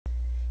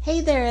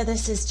Hey there,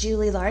 this is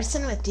Julie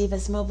Larson with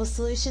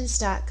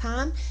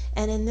DivasMobileSolutions.com,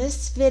 and in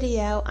this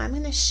video I'm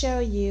going to show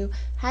you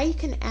how you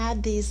can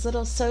add these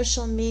little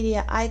social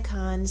media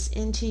icons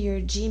into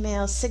your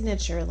Gmail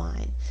signature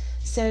line.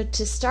 So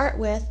to start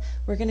with,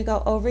 we're going to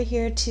go over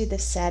here to the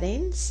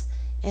settings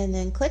and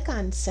then click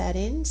on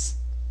settings,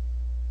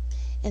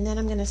 and then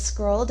I'm going to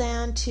scroll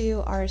down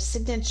to our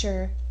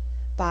signature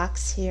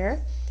box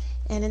here.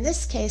 And in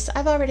this case,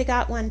 I've already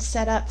got one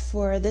set up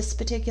for this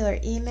particular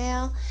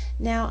email.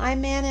 Now, I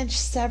manage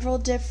several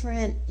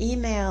different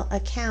email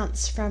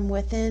accounts from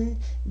within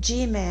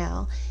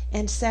Gmail,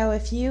 and so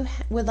if you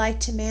would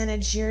like to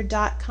manage your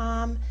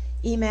 .com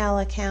email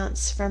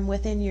accounts from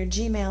within your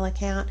Gmail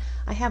account,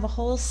 I have a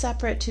whole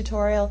separate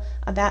tutorial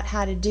about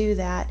how to do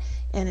that,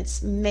 and it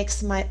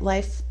makes my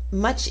life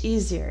much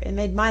easier. It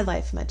made my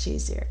life much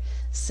easier.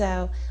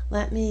 So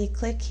let me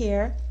click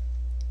here.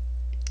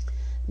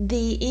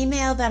 The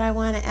email that I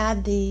want to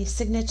add the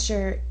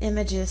signature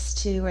images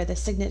to, or the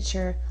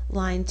signature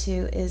line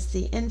to, is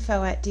the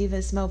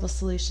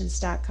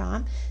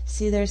info@divasmobilesolutions.com.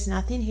 See, there's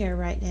nothing here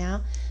right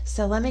now.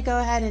 So let me go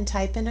ahead and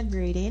type in a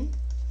greeting.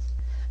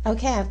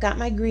 Okay, I've got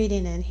my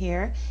greeting in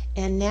here,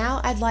 and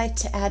now I'd like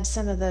to add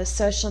some of those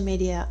social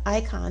media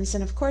icons,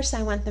 and of course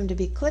I want them to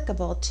be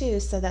clickable too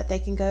so that they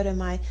can go to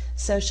my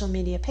social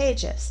media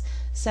pages.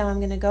 So I'm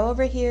going to go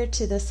over here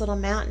to this little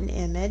mountain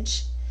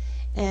image,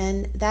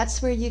 and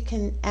that's where you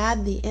can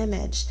add the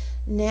image.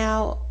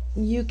 Now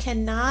you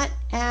cannot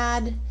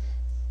add,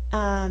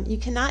 you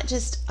cannot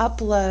just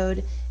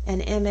upload an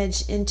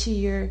image into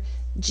your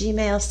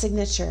Gmail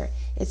signature.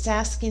 It's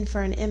asking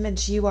for an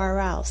image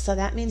URL, so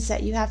that means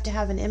that you have to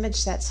have an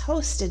image that's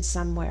hosted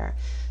somewhere.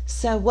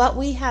 So what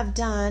we have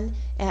done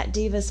at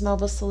Divas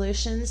Mobile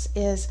Solutions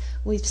is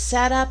we've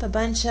set up a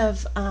bunch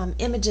of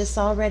images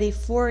already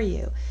for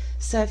you.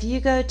 So if you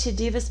go to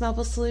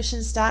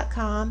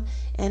divasmobilesolutions.com,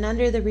 and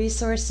under the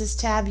Resources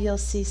tab you'll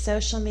see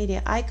Social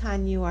Media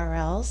Icon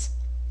URLs.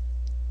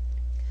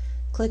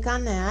 Click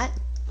on that,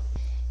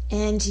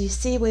 and you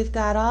see we've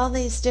got all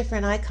these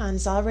different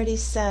icons already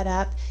set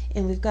up,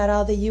 and we've got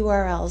all the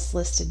URLs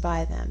listed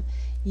by them.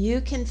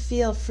 You can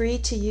feel free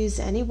to use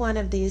any one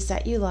of these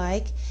that you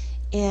like,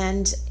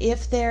 and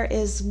if there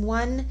is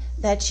one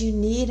that you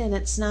need and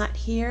it's not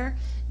here,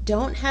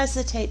 don't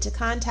hesitate to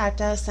contact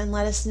us and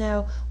let us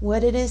know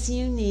what it is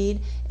you need,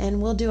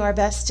 and we'll do our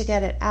best to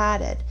get it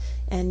added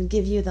and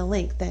give you the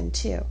link then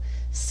too.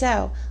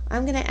 So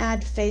I'm going to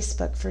add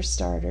Facebook for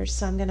starters.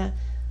 So I'm going to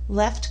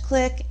left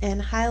click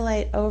and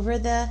highlight over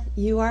the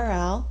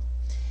URL.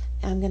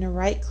 I'm going to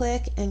right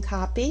click and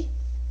copy.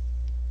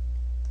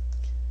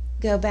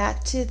 Go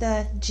back to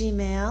the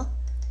Gmail,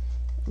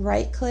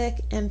 right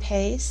click and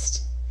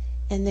paste,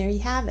 and there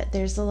you have it.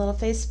 There's the little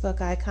Facebook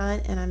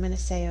icon, and I'm going to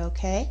say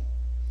OK.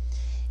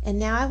 And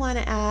now I want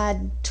to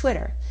add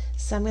Twitter.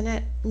 So I'm going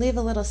to leave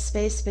a little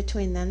space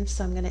between them.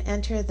 So I'm going to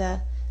enter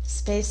the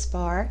space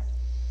bar,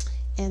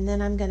 and then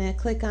I'm going to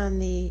click on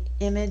the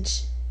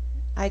image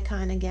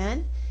icon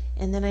again,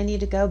 and then I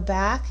need to go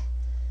back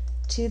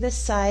to the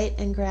site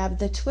and grab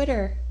the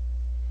Twitter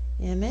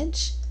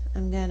image.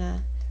 I'm going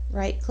to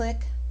right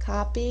click,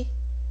 copy,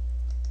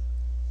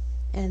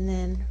 and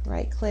then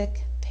right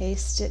click,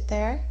 paste it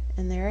there,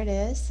 and there it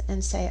is,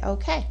 and say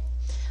OK.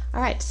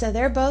 Alright, so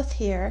they're both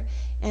here,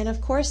 and of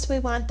course we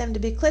want them to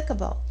be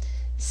clickable.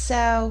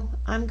 So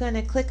I'm going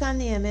to click on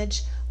the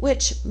image,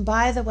 which,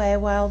 by the way,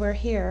 while we're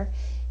here,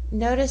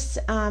 notice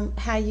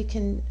how you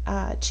can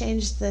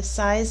change the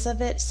size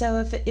of it.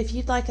 So if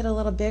you'd like it a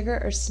little bigger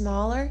or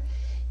smaller,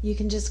 you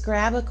can just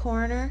grab a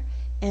corner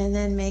and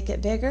then make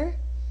it bigger,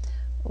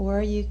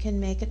 or you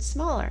can make it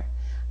smaller.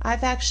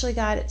 I've actually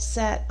got it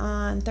set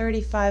on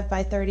 35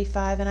 by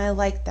 35, and I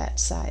like that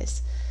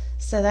size.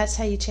 So that's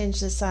how you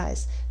change the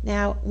size.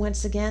 Now,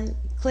 once again,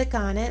 click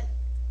on it.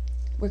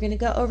 We're going to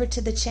go over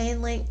to the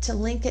chain link to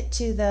link it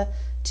to the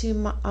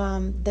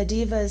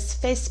Divas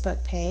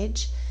Facebook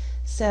page.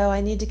 So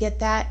I need to get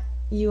that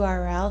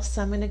URL.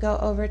 So I'm going to go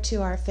over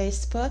to our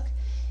Facebook,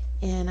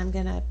 and I'm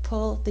going to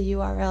pull the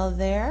URL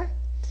there.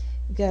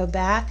 Go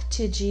back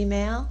to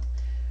Gmail,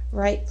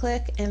 right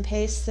click and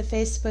paste the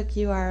Facebook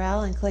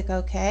URL and click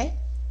OK.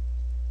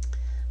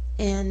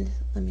 And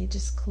let me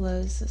just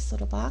close this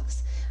little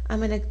box. I'm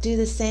going to do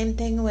the same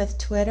thing with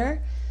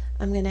Twitter.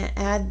 I'm going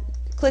to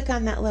click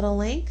on that little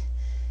link,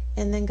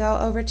 and then go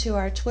over to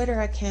our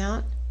Twitter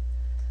account,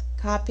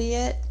 copy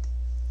it,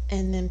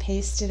 and then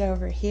paste it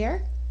over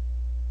here.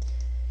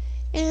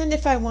 And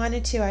if I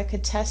wanted to, I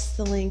could test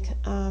the link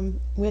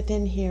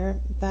within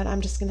here, but I'm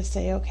just going to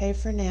say OK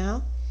for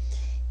now.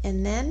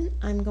 And then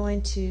I'm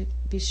going to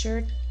be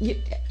sure,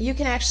 you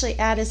can actually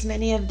add as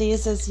many of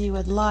these as you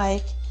would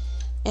like,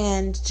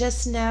 and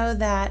just know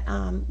that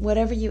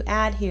whatever you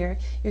add here,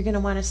 you're going to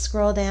want to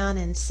scroll down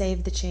and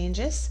save the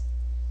changes.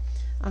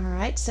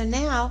 Alright, so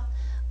now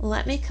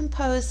let me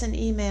compose an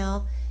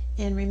email,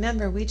 and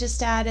remember we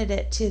just added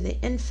it to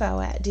the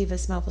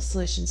info@Divas Mobile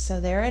Solutions,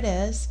 so there it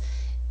is.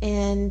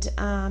 And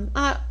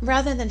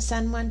rather than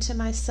send one to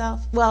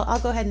myself, well, I'll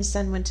go ahead and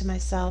send one to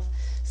myself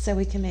so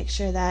we can make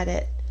sure that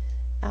it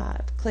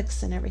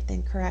clicks and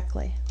everything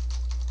correctly.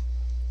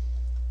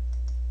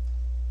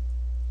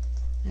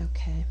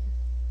 Okay.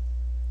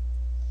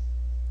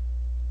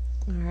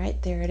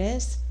 Alright, there it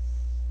is.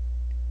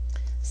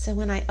 So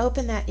when I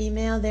open that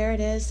email, there it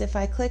is. If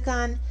I click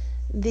on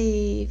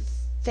the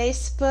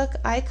Facebook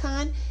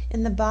icon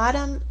in the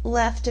bottom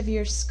left of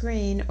your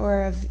screen,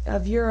 or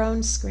of your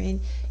own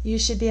screen, you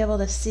should be able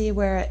to see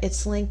where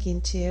it's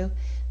linking to.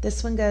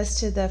 This one goes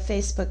to the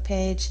Facebook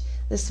page.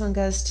 This one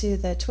goes to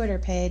the Twitter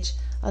page.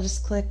 I'll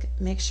just click,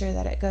 make sure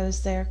that it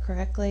goes there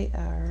correctly.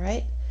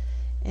 Alright.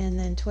 And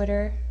then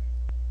Twitter.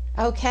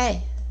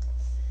 Okay.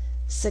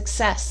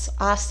 Success.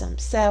 Awesome.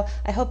 So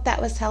I hope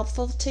that was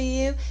helpful to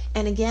you.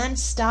 And again,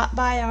 stop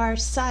by our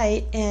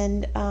site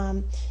and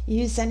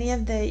use any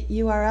of the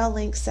URL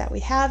links that we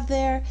have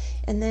there.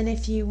 And then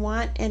if you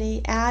want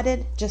any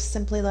added, just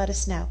simply let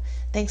us know.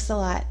 Thanks a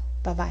lot.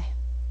 Bye-bye.